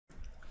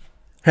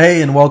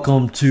Hey, and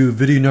welcome to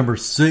video number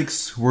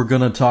 6. We're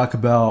going to talk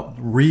about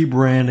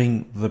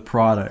rebranding the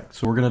product.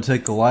 So we're going to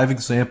take a live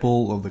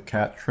example of the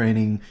cat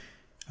training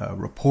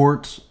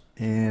report,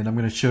 and I'm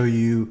going to show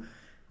you,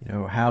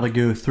 how to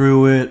go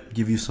through it,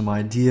 give you some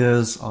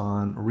ideas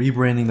on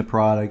rebranding the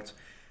product,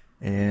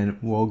 and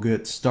we'll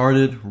get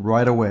started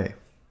right away.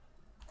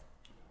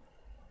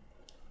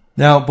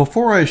 Now,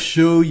 before I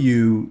show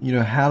you,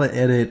 how to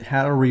edit,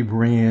 how to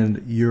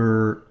rebrand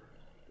your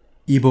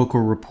ebook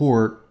or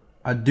report,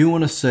 I do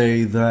want to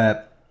say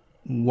that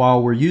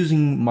while we're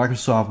using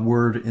Microsoft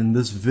Word in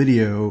this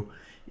video,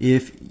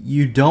 if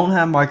you don't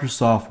have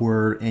Microsoft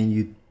Word and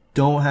you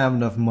don't have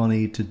enough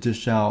money to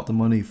dish out the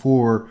money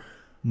for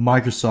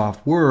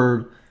Microsoft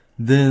Word,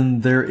 then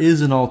there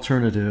is an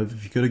alternative.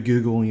 If you go to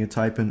Google and you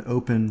type in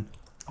Open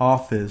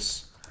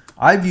Office,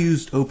 I've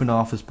used Open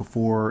Office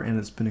before and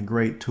it's been a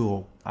great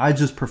tool. I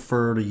just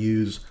prefer to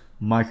use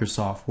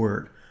Microsoft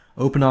Word.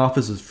 Open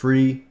Office is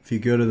free. If you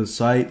go to the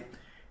site,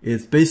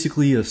 it's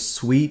basically a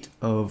suite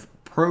of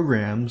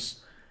programs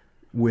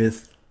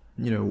with,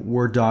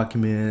 Word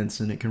documents,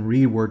 and it can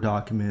read Word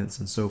documents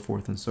and so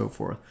forth and so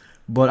forth.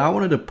 But I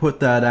wanted to put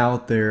that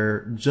out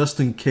there just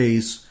in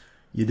case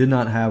you did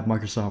not have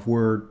Microsoft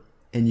Word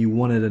and you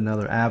wanted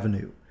another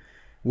avenue.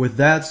 With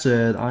that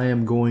said, I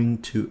am going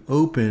to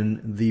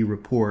open the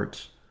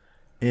report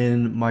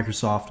in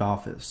Microsoft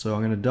Office. So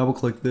I'm going to double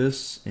click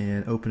this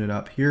and open it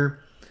up here.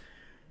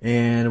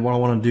 And what I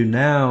want to do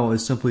now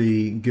is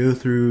simply go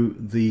through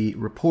the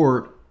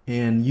report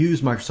and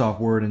use Microsoft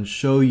Word and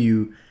show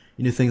you,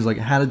 things like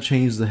how to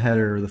change the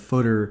header or the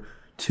footer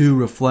to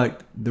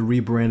reflect the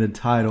rebranded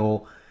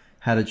title,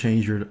 how to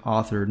change your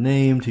author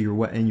name to your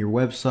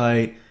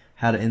website,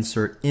 how to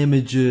insert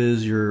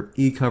images, your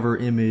e-cover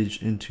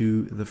image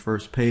into the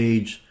first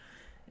page.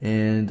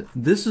 And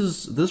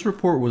this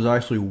report was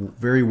actually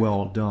very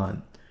well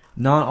done.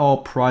 Not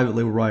all private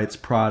label rights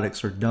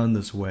products are done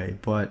this way,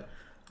 but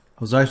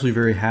I was actually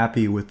very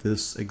happy with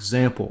this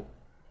example.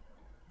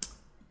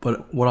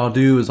 But what I'll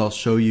do is I'll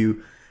show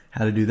you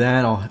how to do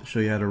that. I'll show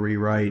you how to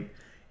rewrite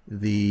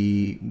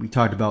we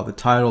talked about the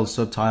title, the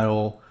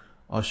subtitle.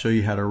 I'll show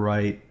you how to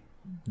write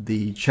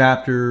the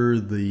chapter,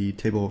 the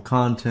table of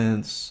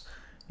contents,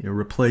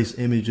 replace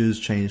images,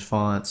 change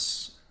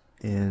fonts,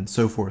 and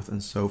so forth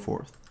and so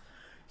forth.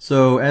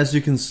 So as you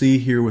can see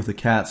here with the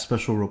cat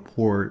special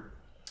report,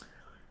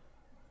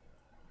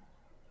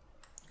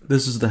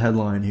 this is the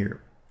headline here.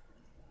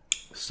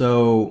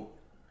 So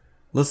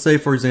let's say,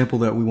 for example,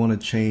 that we want to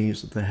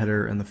change the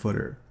header and the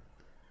footer.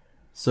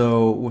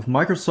 So with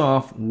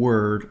Microsoft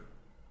Word,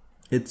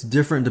 it's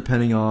different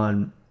depending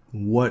on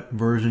what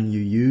version you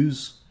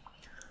use.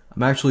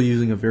 I'm actually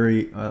using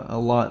a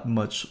lot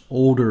much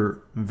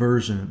older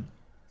version.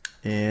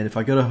 And if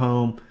I go to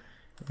Home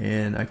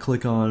and I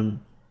click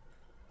on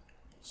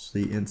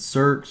the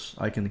Insert,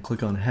 I can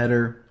click on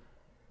Header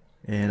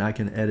and I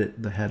can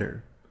edit the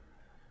header.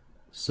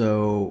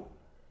 So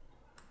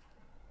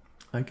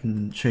I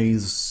can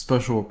change the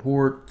special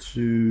report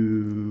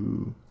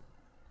to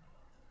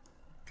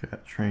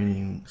cat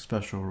training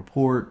special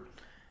report.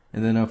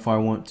 And then if I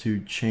want to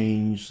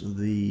change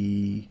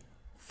the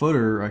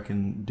footer, I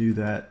can do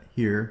that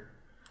here.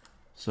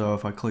 So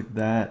if I click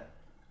that,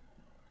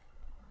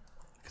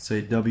 I can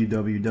say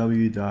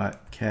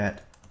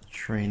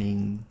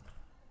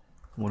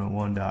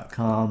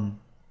www.cattraining101.com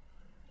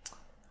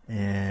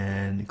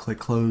and click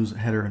close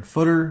header and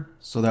footer.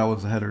 So that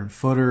was the header and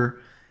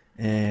footer,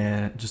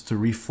 and just to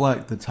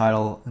reflect the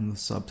title and the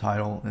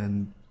subtitle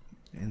and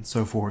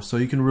so forth. So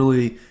you can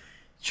really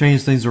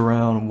change things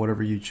around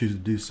whatever you choose to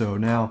do so.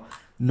 Now,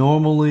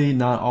 normally,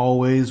 not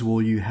always,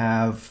 will you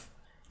have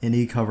an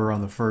e-cover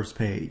on the first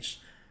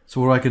page. So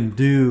what I can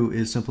do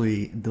is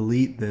simply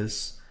delete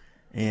this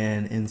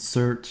and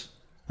insert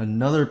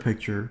another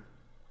picture.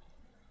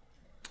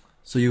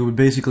 So you would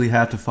basically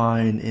have to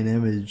find an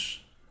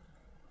image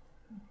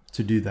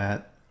to do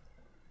that.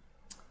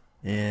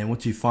 And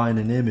once you find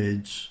an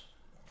image,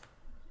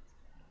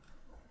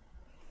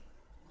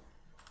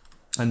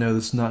 I know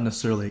this is not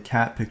necessarily a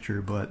cat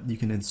picture, but you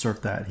can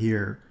insert that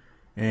here.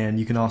 And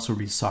you can also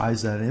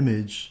resize that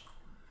image.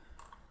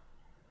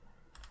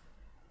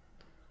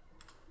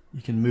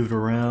 You can move it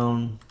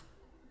around.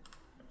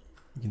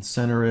 You can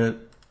center it,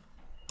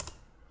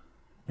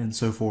 and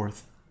so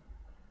forth.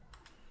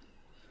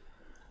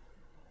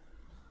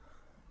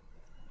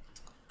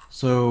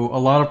 So a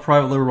lot of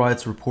private label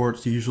rights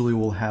reports usually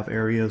will have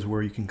areas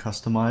where you can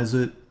customize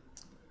it.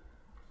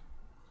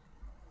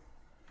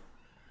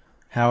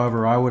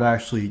 However, I would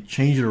actually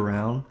change it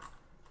around.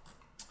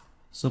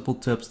 Simple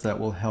tips that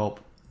will help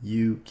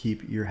you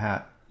keep your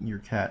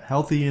cat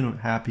healthy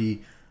and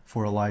happy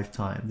for a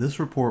lifetime.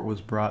 This report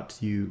was brought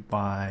to you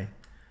by,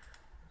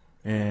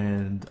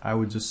 and I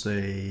would just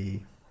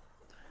say,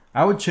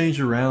 I would change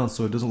it around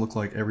so it doesn't look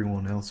like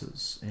everyone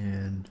else's.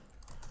 And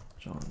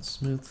John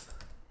Smith,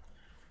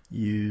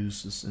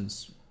 use this,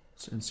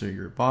 insert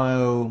your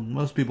bio.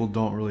 Most people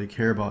don't really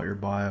care about your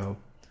bio.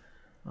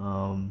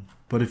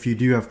 But if you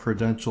do have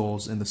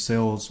credentials in the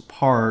sales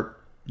part,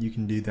 you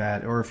can do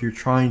that. Or if you're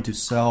trying to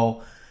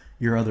sell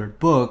your other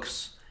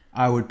books,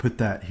 I would put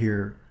that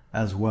here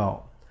as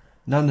well.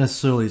 Not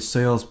necessarily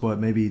sales, but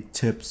maybe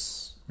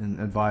tips and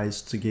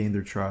advice to gain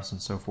their trust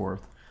and so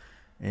forth.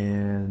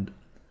 And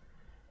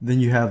then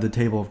you have the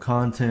table of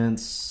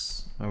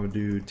contents. I would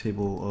do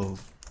table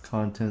of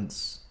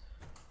contents.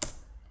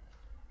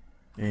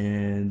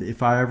 And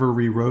if I ever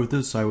rewrote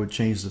this, I would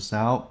change this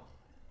out.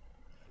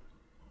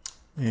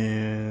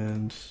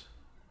 And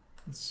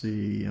let's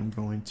see, I'm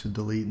going to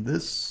delete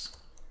this.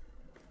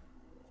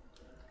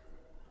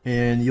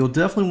 And you'll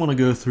definitely want to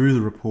go through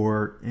the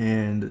report,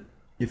 and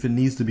if it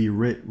needs to be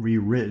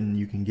rewritten,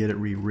 you can get it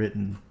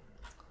rewritten.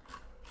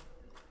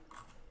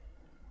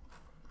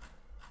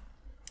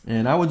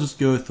 And I would just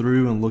go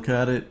through and look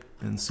at it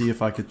and see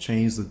if I could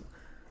change the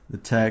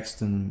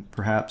text and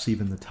perhaps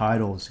even the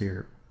titles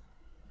here.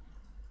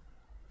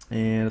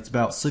 And it's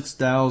about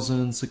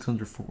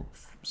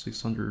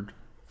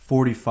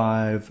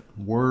 6,645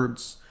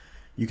 words.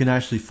 You can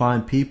actually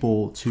find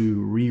people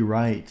to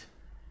rewrite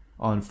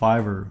on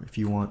Fiverr if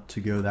you want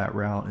to go that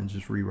route and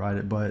just rewrite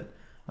it. But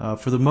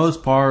for the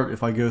most part,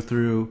 if I go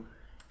through,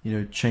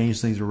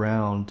 change things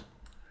around,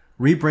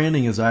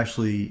 rebranding is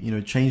actually,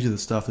 changing the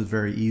stuff is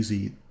very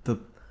easy.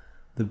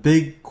 The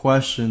big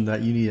question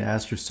that you need to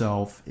ask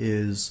yourself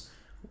is,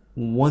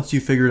 once you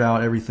figured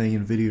out everything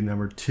in video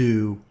number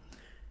 2,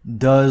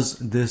 does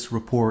this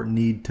report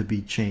need to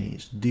be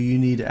changed? Do you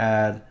need to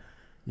add,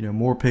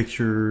 more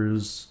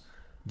pictures?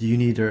 Do you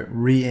need to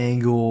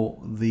re-angle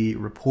the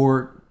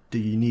report? Do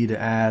you need to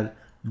add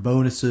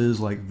bonuses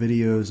like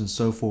videos and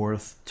so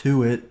forth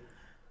to it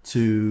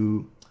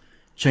to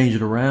change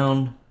it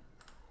around?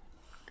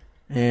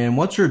 And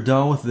once you're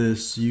done with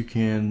this, you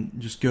can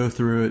just go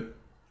through it,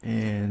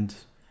 and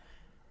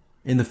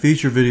in the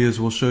future videos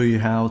we'll show you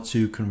how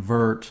to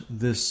convert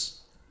this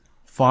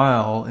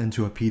file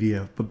into a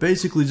PDF. But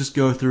basically just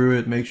go through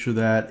it, make sure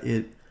that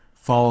it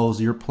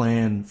follows your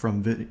plan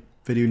from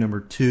video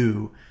number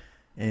 2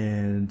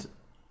 and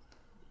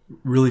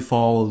really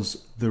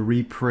follows the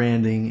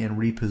rebranding and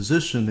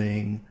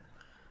repositioning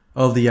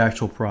of the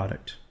actual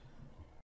product.